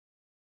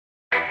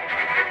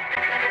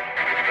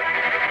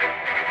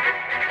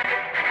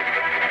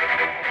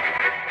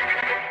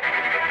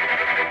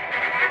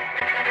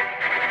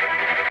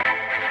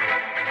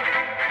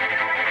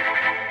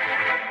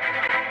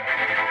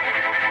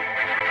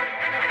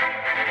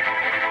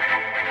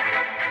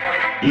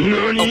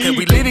Okay,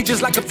 we lit it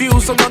just like a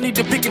fuse, so no need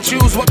to pick and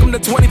choose. Welcome to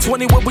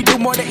 2020, where we do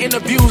more than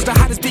interviews. The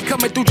hottest be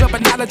coming through,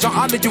 jumping knowledge on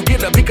all of you.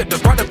 Get a pick of the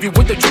front of you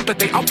with the truth that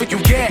they offer you.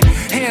 Get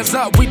hands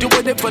up, we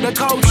doing it for the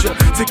culture.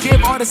 To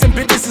give artists and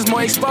businesses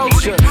more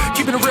exposure.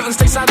 Keeping it real and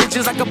stay solid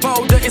just like a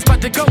boulder. It's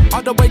about to go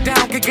all the way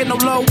down, can't get no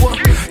lower.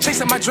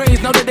 Chasing my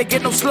dreams, know that they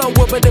get no slower.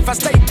 But if I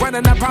stay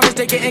running, I promise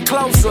they getting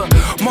closer.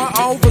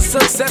 Moreover,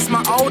 success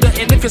my older.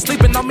 And if you're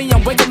sleeping on me,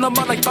 I'm waking them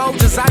up like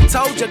Folgers. I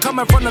told you,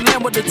 coming from the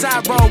land with the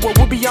tide roll. Well,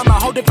 we'll be on a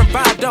whole different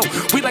vibe though.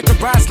 We like to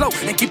ride slow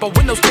and keep our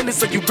windows tinted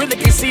so you really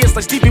can see us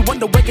like Stevie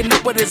Wonder waking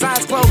up with his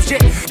eyes closed. Yeah,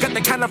 got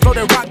the kind of flow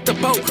that rock the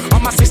boat.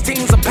 On my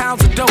 16s of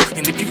pounds of dough.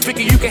 And if you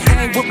figure you can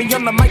hang with me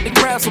on the mic, then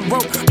grab some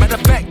rope. Matter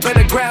of fact,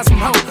 better grab some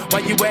hope.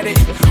 While you at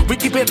it, we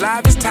keep it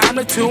live, it's time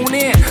to tune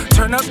in.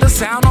 Turn up the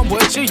sound on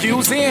what you're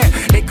using.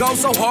 It goes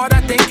so hard,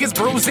 I think it's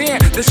bruising.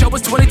 The show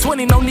is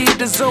 2020, no need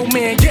to zoom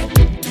in. Yeah.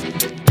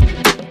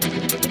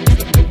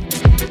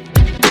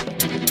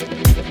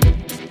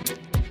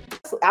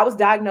 I was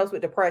diagnosed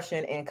with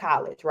depression in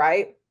college,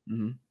 right?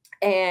 Mm-hmm.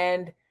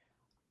 And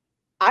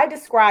I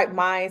describe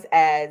mine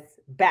as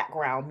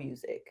background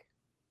music.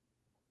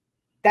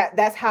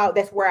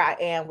 That's where I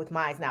am with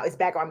mine now. It's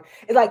background.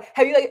 It's like,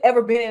 have you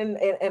ever been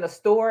in a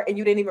store and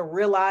you didn't even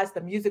realize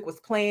the music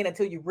was playing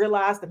until you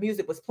realized the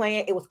music was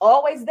playing? It was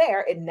always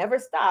there. It never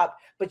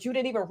stopped, but you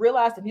didn't even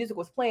realize the music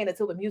was playing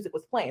until the music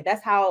was playing.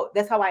 That's how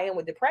I am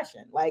with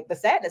depression. Like the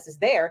sadness is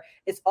there.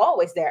 It's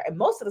always there. And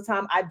most of the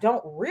time I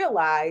don't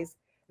realize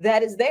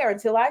that is there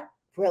until I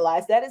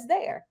realize that it's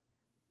there.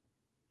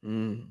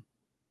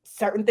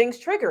 Certain things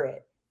trigger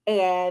it.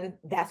 And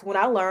that's when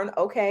I learned,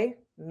 okay,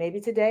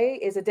 maybe today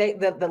is a day.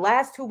 The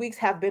last 2 weeks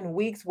have been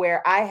weeks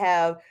where I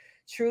have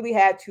truly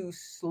had to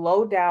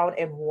slow down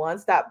and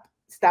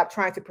stop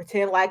trying to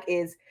pretend like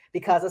it's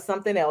because of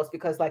something else.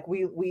 Because like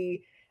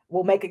we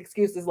will make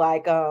excuses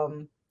like,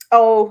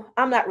 oh,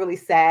 I'm not really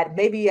sad.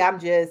 Maybe I'm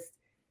just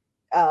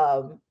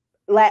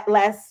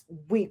last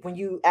week when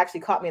you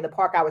actually caught me in the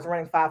park, I was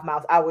running 5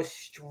 miles. I was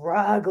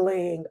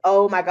struggling.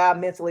 Oh my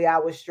God, mentally, I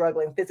was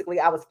struggling. Physically,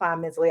 I was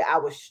fine. Mentally, I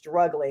was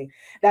struggling.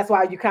 That's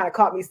why you kind of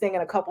caught me singing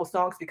a couple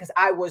songs because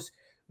I was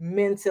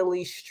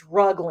mentally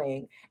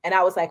struggling. And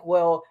I was like,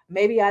 well,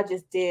 maybe I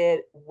just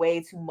did way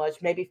too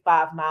much. Maybe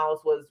 5 miles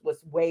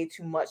was way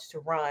too much to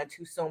run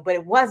too soon, but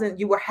it wasn't.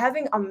 You were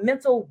having a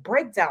mental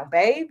breakdown,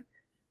 babe.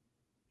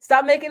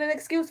 Stop making an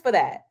excuse for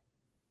that.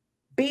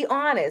 Be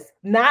honest.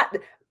 Not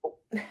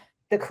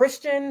the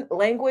Christian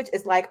language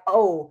is like,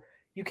 oh,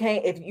 you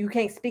can't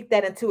speak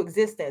that into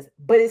existence,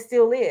 but it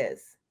still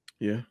is.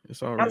 Yeah,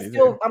 it's already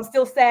I'm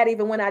still sad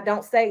even when I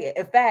don't say it.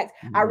 In fact,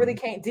 I really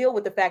can't deal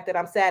with the fact that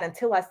I'm sad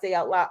until I say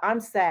out loud, I'm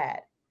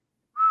sad.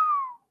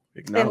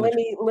 And let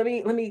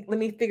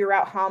me figure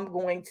out how I'm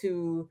going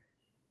to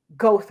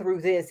go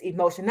through this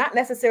emotion. Not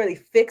necessarily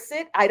fix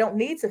it. I don't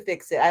need to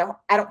fix it.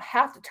 I don't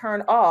have to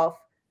turn off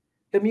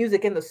the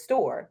music in the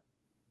store.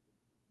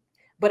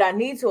 But I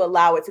need to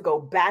allow it to go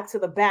back to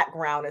the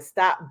background and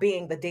stop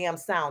being the damn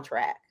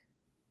soundtrack.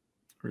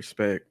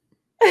 Respect.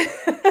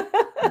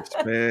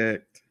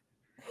 Respect.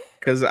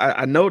 Because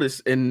I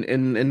noticed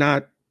and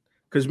not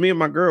because me and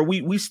my girl,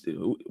 we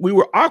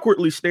were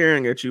awkwardly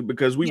staring at you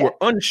because we were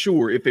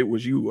unsure if it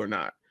was you or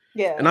not.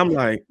 Yeah. And I'm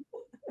like,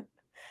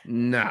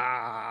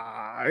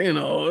 nah, she ain't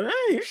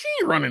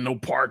running no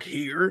park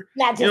here.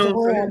 Not just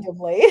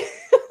randomly.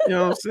 You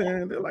know what I'm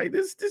saying? They're like,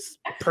 this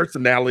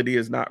personality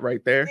is not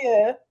right there.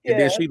 Yeah. And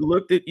then she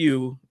looked at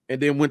you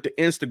and then went to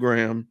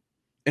Instagram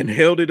and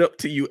held it up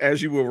to you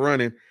as you were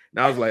running. And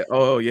I was like,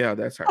 oh, yeah,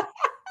 that's her.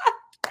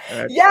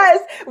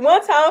 Yes.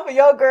 One time for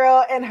your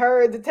girl and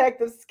her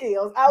detective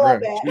skills. I love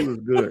that. She was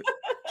good.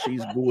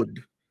 She's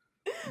good.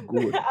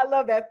 Good. I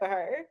love that for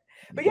her.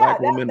 But yeah,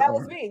 that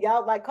was me.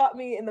 Y'all like caught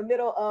me in the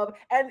middle of,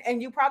 and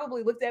you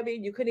probably looked at me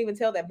and you couldn't even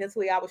tell that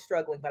mentally I was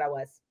struggling, but I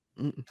was.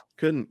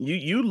 Couldn't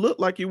you looked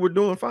like you were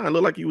doing fine.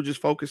 Looked like you were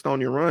just focused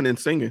on your run and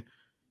singing.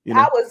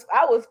 I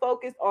was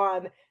focused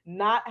on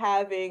not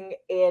having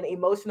an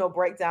emotional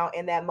breakdown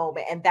in that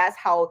moment, and that's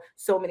how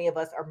so many of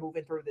us are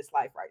moving through this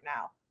life right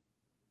now.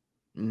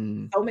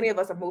 So many of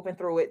us are moving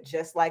through it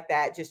just like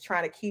that, just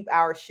trying to keep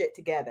our shit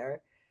together,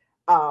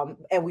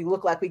 and we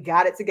look like we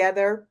got it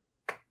together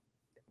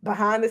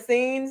behind the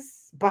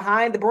scenes,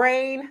 behind the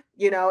brain.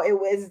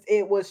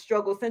 It was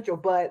struggle central,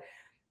 but.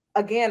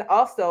 Again,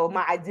 also,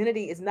 my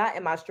identity is not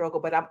in my struggle,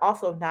 but I'm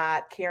also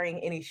not carrying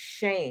any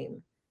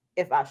shame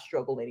if I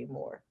struggle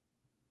anymore.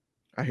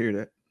 I hear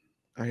that.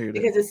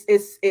 Because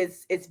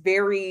it's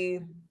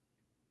very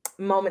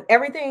moment.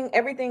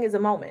 Everything is a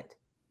moment.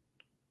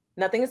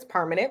 Nothing is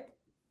permanent.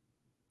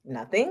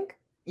 Nothing.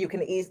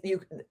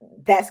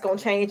 That's gonna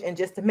change in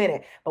just a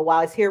minute. But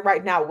while it's here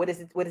right now, what is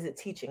it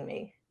teaching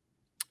me?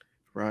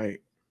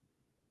 Right.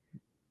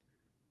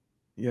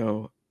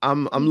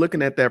 I'm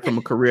looking at that from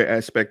a career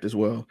aspect as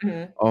well.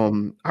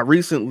 Mm-hmm. I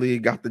recently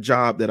got the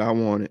job that I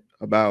wanted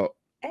about.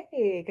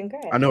 Hey,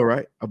 congrats. I know,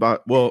 right?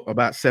 About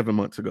 7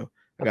 months ago,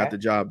 I got the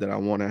job that I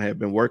wanted. I had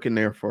been working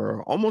there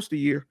for almost a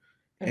year,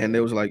 and they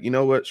was like, you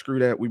know what? Screw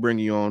that. We bring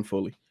you on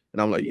fully.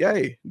 And I'm like,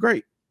 yay,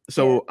 great.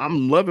 So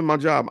I'm loving my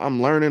job.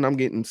 I'm learning. I'm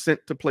getting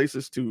sent to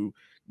places to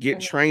get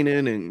Mhm.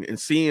 training and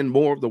seeing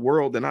more of the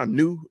world than I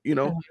knew,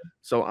 Mhm.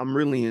 So I'm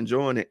really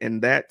enjoying it.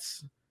 And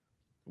that's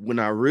when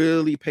I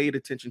really paid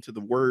attention to the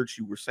words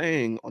you were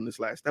saying on this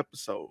last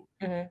episode.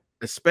 Mhm.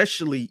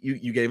 Especially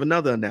you gave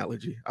another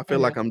analogy. I feel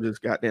Mhm. like I'm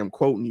just goddamn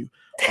quoting you.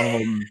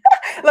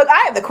 Look,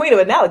 I am the queen of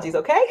analogies,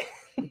 okay?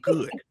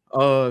 Good.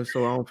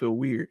 So I don't feel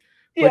weird.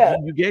 But Yeah.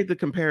 you gave the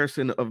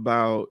comparison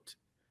about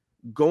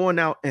going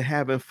out and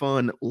having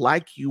fun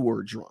like you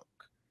were drunk.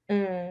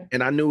 Mm.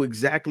 And I knew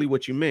exactly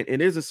what you meant.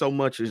 It isn't so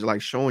much as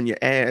like showing your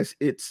ass,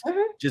 it's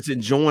Mhm. just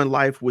enjoying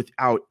life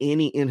without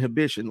any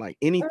inhibition, like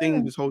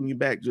anything Mm. just holding you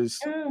back,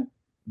 just Mm.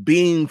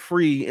 being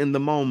free in the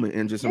moment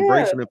and just Yeah.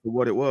 embracing it for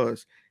what it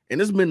was.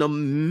 And it's been a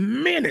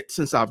minute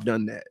since I've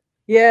done that.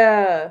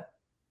 Yeah.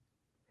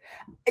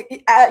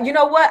 You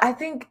know what? I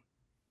think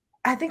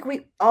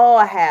we all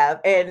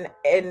have, and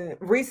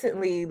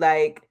recently,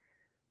 like,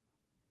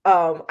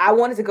 I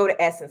wanted to go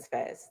to Essence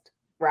Fest,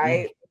 Mm.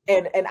 right?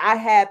 And I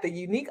had the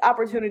unique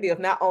opportunity of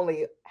not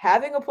only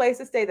having a place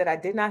to stay that I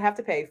did not have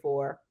to pay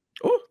for,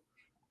 Oh,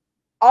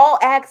 all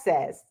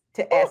access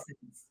to oh.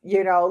 Essence,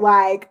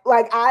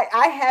 like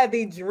I had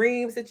the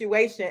dream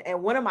situation,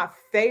 and one of my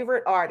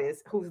favorite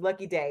artists, who's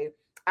Lucky Day,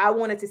 I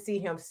wanted to see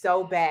him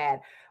so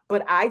bad,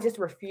 but I just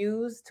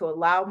refused to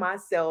allow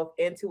myself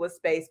into a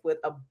space with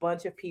a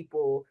bunch of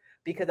people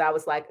because I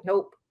was like,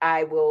 nope,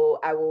 I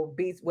will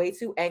be way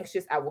too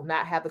anxious, I will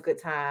not have a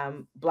good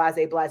time,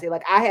 blase blase.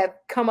 Like, I have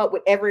come up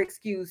with every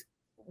excuse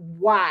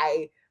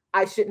why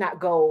I should not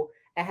go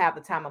and have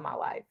the time of my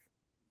life.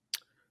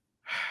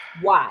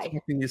 Why?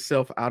 Talking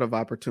yourself out of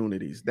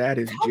opportunities. That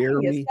is Talking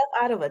Jeremy. yourself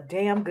out of a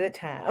damn good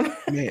time.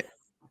 Man,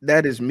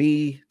 that is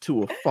me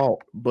to a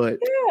fault. But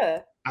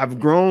Yeah. I've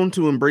grown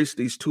to embrace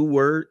these two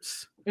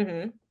words.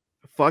 Mhm.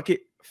 Fuck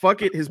it.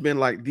 Fuck it has been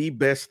like the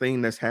best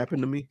thing that's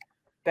happened to me.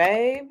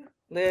 Babe,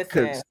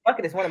 listen, Because fuck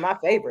it is one of my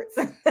favorites.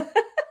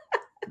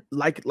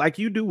 like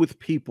you do with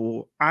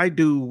people, I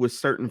do with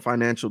certain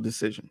financial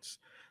decisions.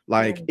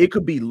 Like Mm, it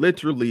could be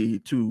literally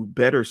to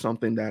better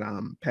something that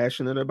I'm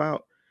passionate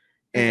about.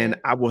 And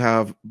mhm, I will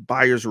have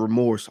buyer's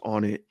remorse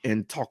on it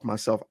and talk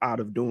myself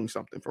out of doing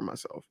something for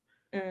myself.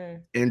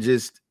 mm, And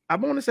just, I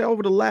want to say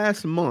over the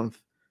last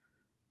month,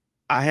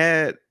 I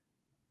had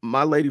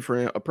my lady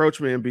friend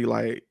approach me and be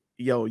like,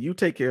 yo, you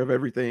take care of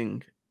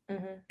everything.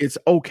 mhm. It's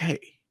okay.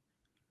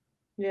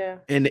 Yeah.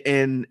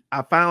 And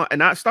I found,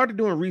 and I started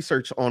doing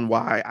research on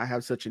why I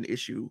have such an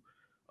issue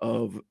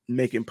of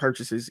making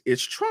purchases.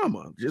 It's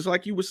trauma, just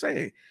like you were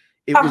saying.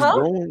 It was Uh-huh.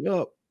 growing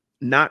up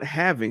not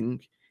having,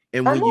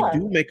 and I when you know.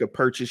 do make a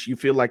purchase, you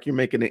feel like you're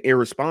making an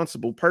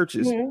irresponsible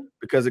purchase Mhm,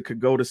 because it could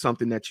go to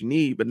something that you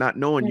need, but not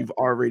knowing mm, you've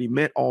already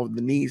met all of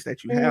the needs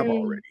that you have mm,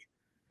 already.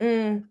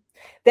 mm.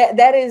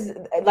 That is,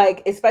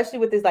 like, especially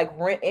with this, like,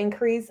 rent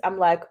increase, I'm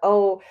like,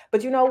 "Oh,"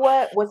 but you know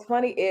what? What's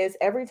funny is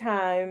every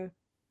time,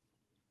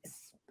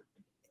 s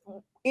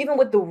even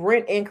with the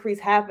rent increase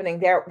happening,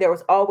 there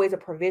was always a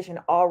provision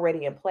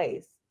already in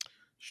place.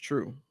 It's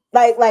true.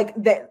 Like,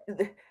 that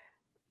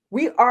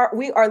we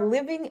are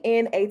living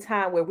in a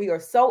time where we are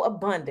so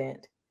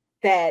abundant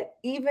that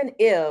even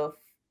if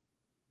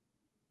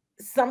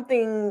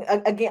something,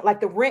 again,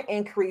 like the rent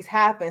increase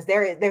happens,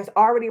 there's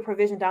already a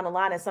provision down the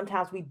line, and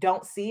sometimes we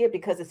don't see it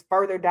because it's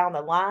further down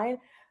the line,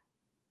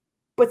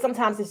 but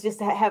sometimes it's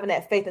just having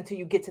that faith until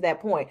you get to that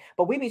point.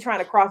 But we be trying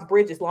to cross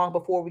bridges long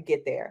before we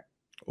get there.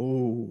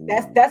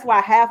 that's Oh, that's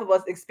why half of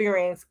us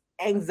experience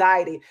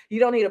anxiety. You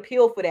don't need a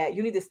pill for that.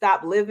 You need to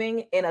stop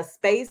living in a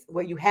space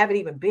where you haven't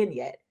even been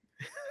yet.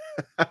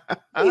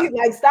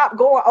 Like, stop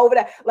going over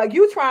that. Like,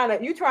 you trying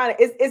to,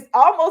 it's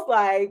almost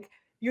like,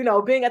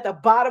 being at the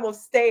bottom of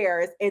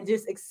stairs and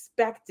just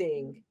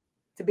expecting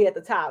to be at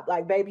the top.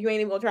 Like, baby, you ain't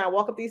even gonna try and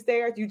walk up these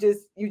stairs. You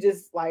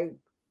just like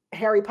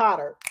Harry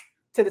Potter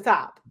to the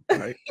top.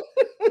 right.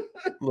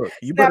 Look,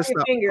 you better Snap your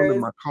stop pulling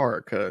fingers. my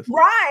card, cuz.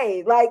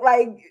 Right.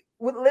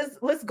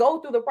 Let's go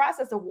through the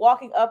process of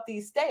walking up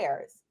these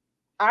stairs.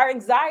 Our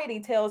anxiety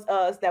tells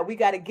us that we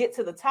got to get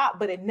to the top,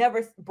 but it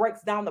never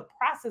breaks down the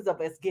process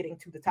of us getting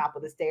to the top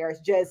of the stairs.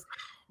 Just,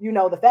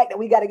 the fact that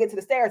we got to get to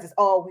the stairs is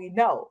all we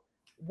know.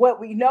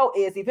 What we know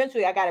is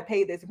eventually I got to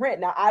pay this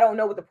rent. Now, I don't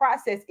know what the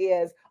process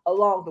is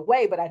along the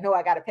way, but I know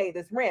I got to pay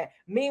this rent.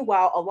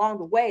 Meanwhile, along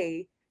the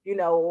way,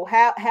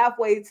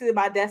 halfway to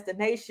my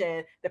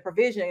destination, the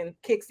provision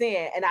kicks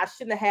in, and I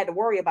shouldn't have had to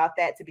worry about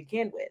that to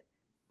begin with.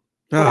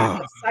 But I Oh,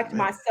 have psyched man.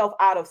 myself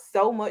out of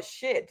so much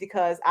shit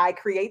because I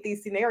create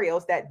these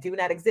scenarios that do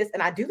not exist.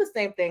 And I do the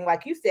same thing,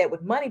 like you said,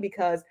 with money,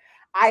 because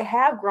I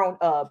have grown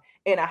up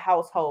in a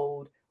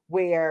household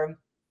where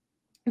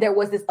there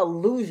was this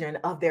illusion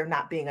of there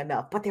not being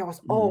enough, but there was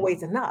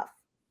always Mm, enough.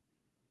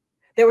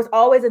 There was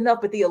always enough,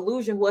 but the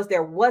illusion was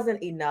there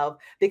wasn't enough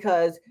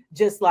because,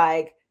 just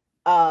like,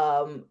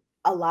 a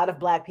lot of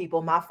Black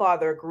people, my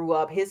father grew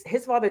up, his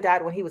father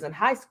died when he was in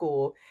high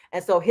school.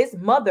 And so his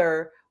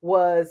mother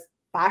was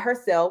by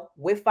herself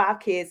with 5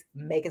 kids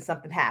making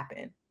something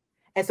happen.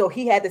 And so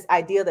he had this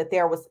idea that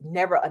there was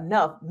never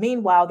enough.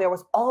 Meanwhile, there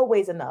was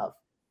always enough.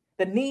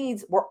 The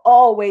needs were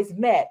always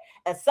met.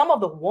 And some of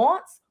the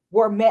wants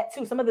were met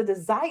too. Some of the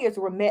desires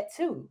were met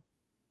too.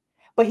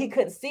 But he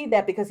couldn't see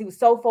that because he was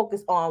so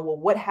focused on, well,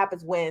 what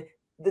happens when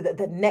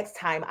the next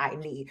time I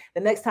need?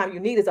 The next time you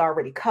need is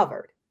already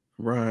covered.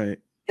 Right.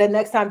 The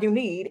next time you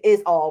need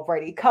is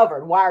already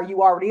covered. Why are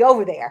you already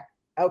over there?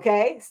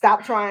 Okay.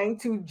 Stop trying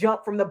to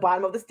jump from the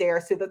bottom of the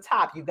stairs to the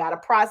top. You got to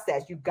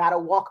process. You got to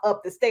walk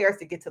up the stairs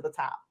to get to the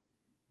top.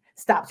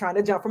 Stop trying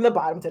to jump from the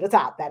bottom to the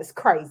top. That is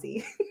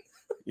crazy.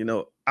 You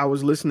know, I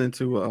was listening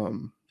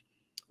to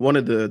one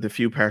of the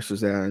few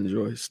pastors that I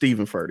enjoy,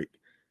 Stephen Furtick.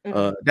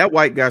 That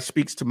white guy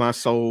speaks to my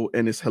soul,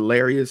 and it's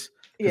hilarious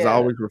because I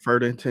always refer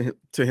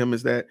to him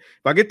as that.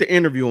 If I get to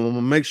interview him, I'm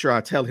gonna make sure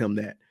I tell him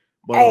that.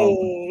 But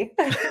hey.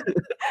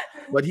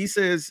 But he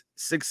says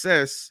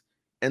success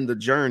and the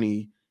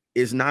journey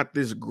is not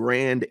this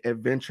grand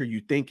adventure you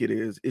think it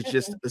is. It's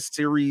just a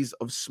series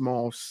of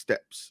small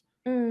steps.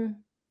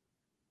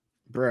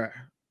 Bruh.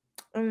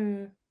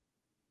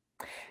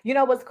 You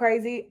know what's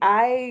crazy?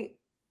 I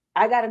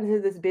got into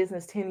this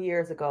business 10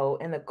 years ago,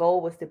 and the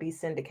goal was to be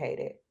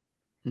syndicated.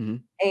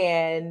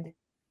 And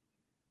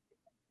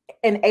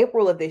in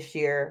April of this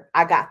year,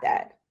 I got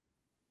that.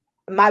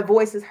 My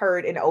voice is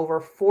heard in over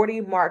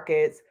 40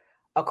 markets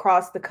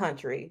across the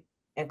country,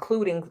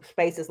 including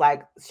spaces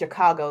like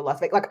Chicago,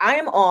 Las Vegas. Like, I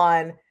am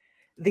on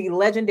the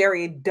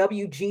legendary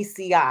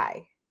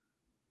WGCI.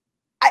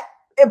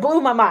 It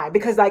blew my mind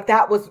because like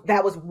that was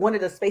one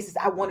of the spaces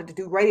I wanted to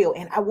do radio,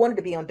 and I wanted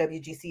to be on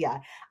WGCI.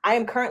 I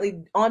am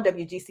currently on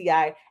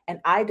WGCI, and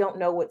I don't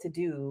know what to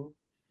do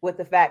with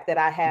the fact that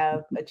I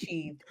have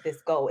achieved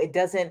this goal. It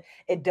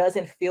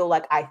doesn't feel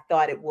like I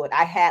thought it would.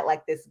 I had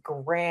like this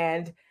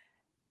grand,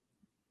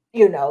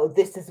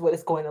 this is what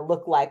it's going to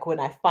look like when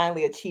I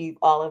finally achieve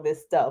all of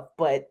this stuff,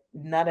 but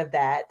none of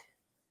that.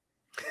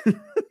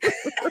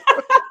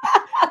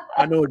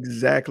 I know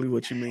exactly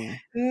what you mean.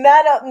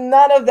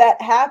 None of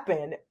that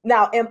happened.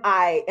 Now, am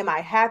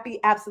I happy?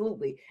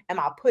 Absolutely. Am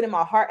I putting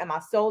my heart and my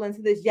soul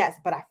into this? Yes.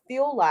 But I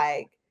feel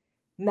like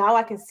now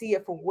I can see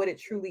it for what it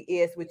truly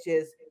is, which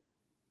is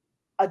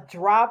a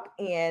drop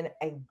in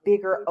a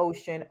bigger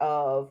ocean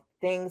of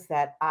things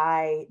that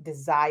I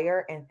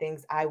desire and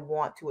things I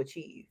want to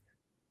achieve.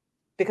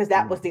 Because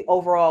that was the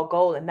overall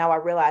goal. And now I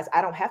realize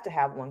I don't have to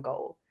have one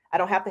goal. I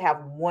don't have to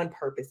have one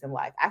purpose in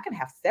life. I can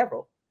have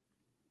several.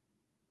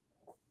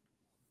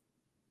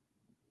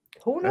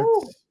 Who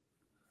knew?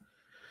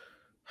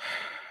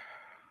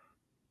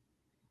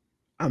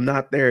 I'm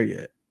not there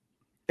yet.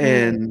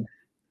 And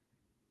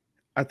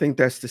I think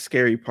that's the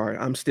scary part.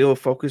 I'm still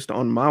focused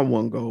on my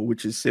one goal,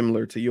 which is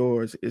similar to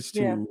yours, is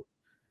to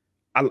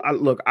I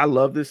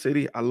love this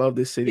city. I love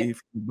this city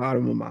from the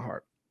bottom of my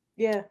heart.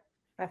 Yeah,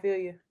 I feel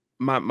you.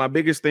 My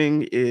biggest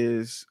thing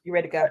is, you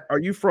ready to go? Are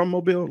you from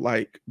Mobile?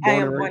 Like I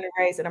am born and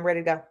raised, and I'm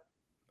ready to go.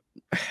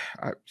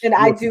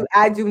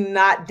 I do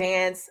not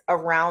dance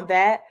around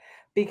that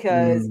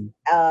because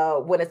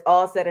when it's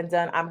all said and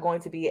done, I'm going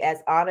to be as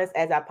honest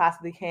as I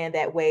possibly can.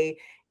 That way,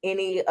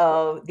 any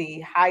of the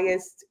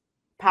highest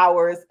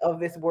powers of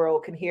this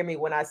world can hear me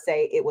when I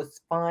say it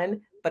was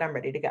fun, but I'm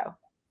ready to go.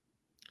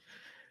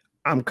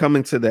 I'm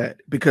coming to that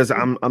because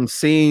I'm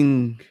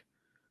seeing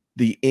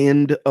the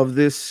end of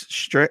this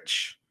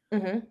stretch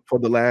for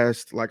the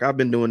last, like, I've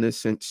been doing this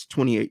since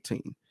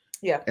 2018.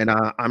 Yeah. And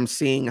I'm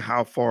seeing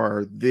how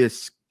far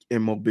this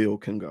in Mobile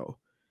can go.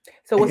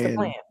 So what's the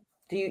plan?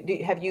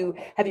 Have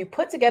you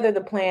put together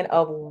the plan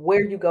of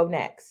where you go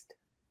next?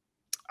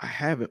 I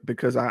haven't,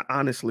 because I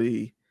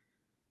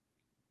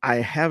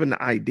have an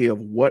idea of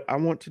what I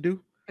want to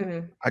do.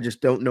 I just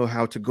don't know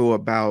how to go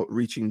about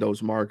reaching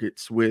those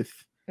markets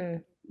with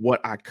what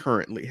I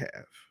currently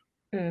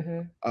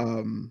have.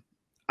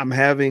 I'm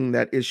having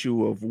that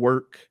issue of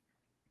work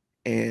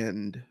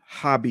and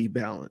hobby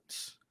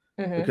balance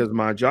because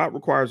my job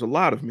requires a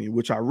lot of me,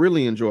 which I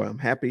really enjoy. I'm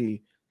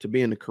happy to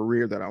be in the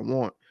career that I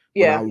want.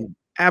 Yeah. But I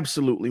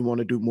absolutely want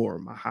to do more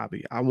of my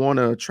hobby. I want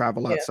to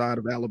travel outside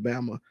of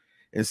Alabama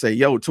and say,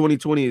 yo,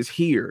 2020 is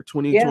here.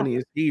 2020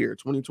 is here.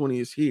 2020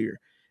 is here.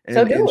 And,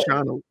 so do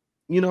China,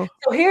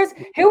 So here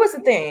was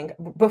the thing.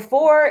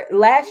 Before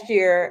last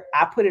year,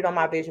 I put it on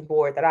my vision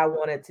board that I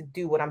wanted to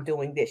do what I'm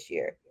doing this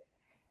year.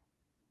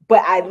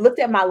 But I looked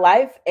at my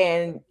life,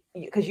 and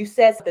because you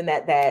said something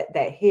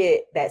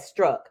that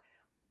struck,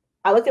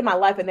 I looked at my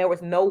life and there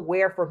was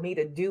nowhere for me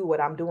to do what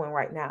I'm doing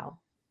right now.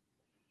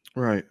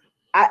 Right.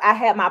 I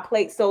had my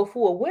plate so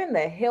full. When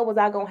the hell was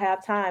I going to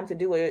have time to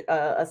do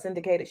a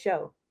syndicated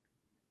show?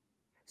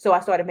 So I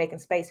started making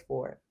space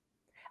for it.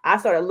 I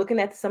started looking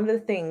at some of the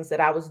things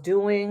that I was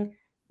doing,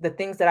 the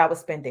things that I was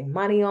spending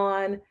money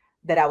on,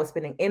 that I was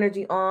spending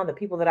energy on, the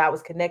people that I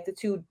was connected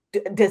to.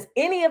 Does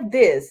any of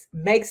this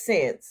make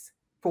sense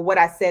for what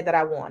I said that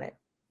I wanted?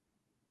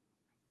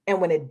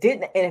 And when it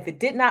didn't, and if it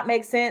did not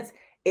make sense,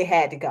 it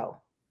had to go.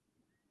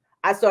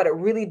 I started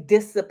really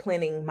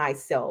disciplining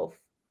myself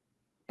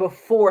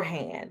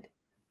beforehand.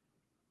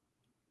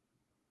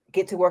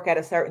 Get to work at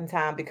a certain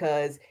time,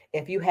 because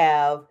if you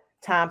have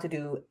time to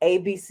do A,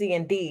 B, C,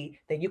 and D,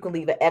 then you can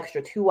leave an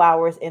extra 2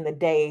 hours in the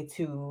day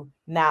to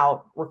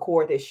now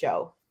record this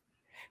show.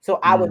 So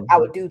I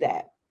would do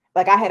that.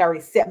 Like I had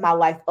already set my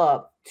life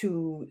up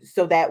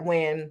so that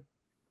when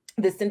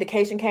the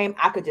syndication came,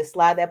 I could just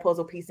slide that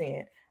puzzle piece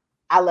in.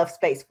 I left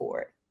space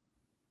for it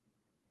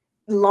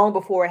long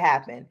before it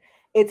happened.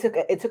 It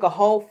took a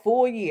whole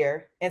full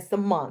year and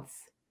some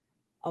months,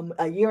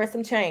 a year and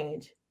some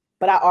change,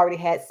 but I already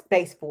had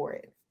space for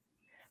it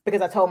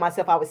because I told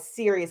myself I was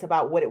serious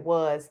about what it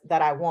was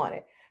that I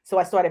wanted. So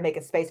I started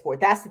making space for it.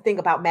 That's the thing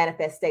about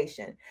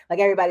manifestation. Like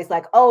everybody's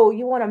like, oh,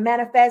 you want to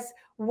manifest?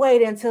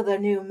 Wait until the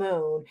new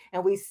moon.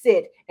 And we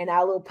sit in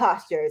our little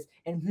postures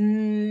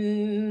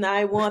and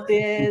I want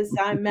this.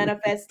 I'm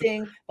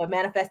manifesting. But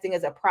manifesting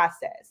is a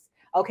process.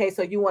 Okay,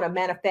 so you want to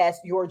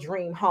manifest your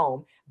dream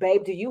home.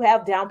 Babe, do you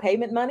have down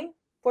payment money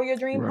for your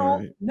dream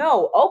home?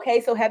 No.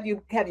 Okay, so have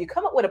you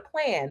come up with a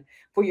plan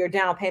for your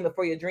down payment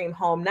for your dream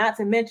home, not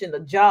to mention the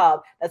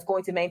job that's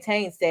going to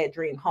maintain said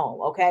dream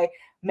home? Okay,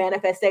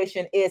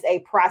 manifestation is a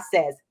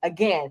process.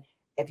 Again,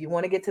 if you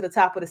want to get to the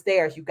top of the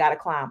stairs, you got to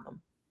climb them.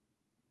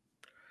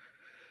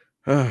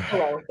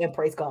 Hello and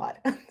praise God.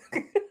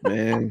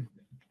 Man,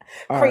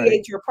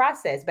 create your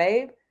process,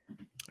 babe.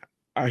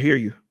 I hear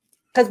you.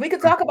 Because we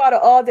could talk about it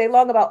all day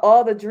long, about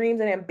all the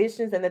dreams and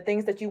ambitions and the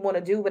things that you want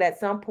to do. But at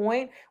some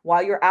point,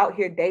 while you're out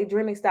here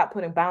daydreaming, stop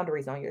putting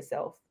boundaries on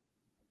yourself.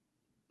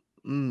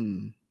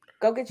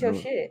 Go get your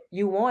shit.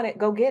 You want it,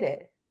 go get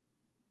it.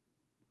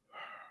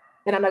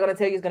 And I'm not going to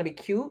tell you it's going to be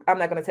cute. I'm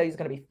not going to tell you it's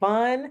going to be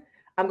fun.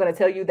 I'm going to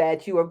tell you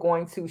that you are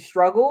going to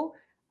struggle.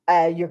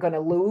 You're going to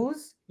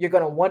lose. You're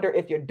going to wonder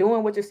if you're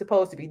doing what you're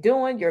supposed to be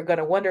doing. You're going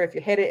to wonder if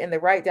you're headed in the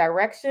right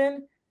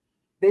direction.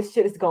 This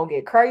shit is going to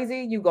get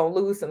crazy. You're going to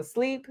lose some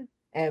sleep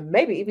and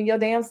maybe even your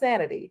damn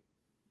sanity.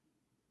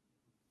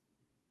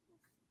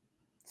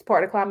 It's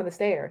part of climbing the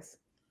stairs.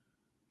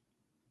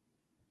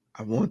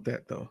 I want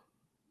that though.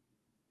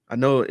 I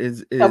know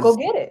is so go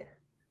get it.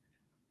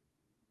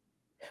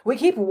 We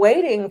keep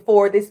waiting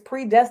for this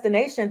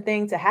predestination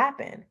thing to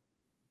happen,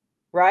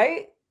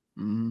 right?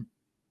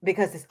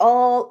 Because it's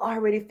all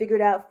already figured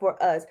out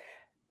for us.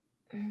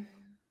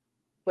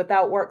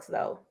 Without works,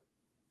 though,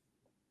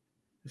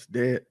 it's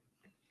dead.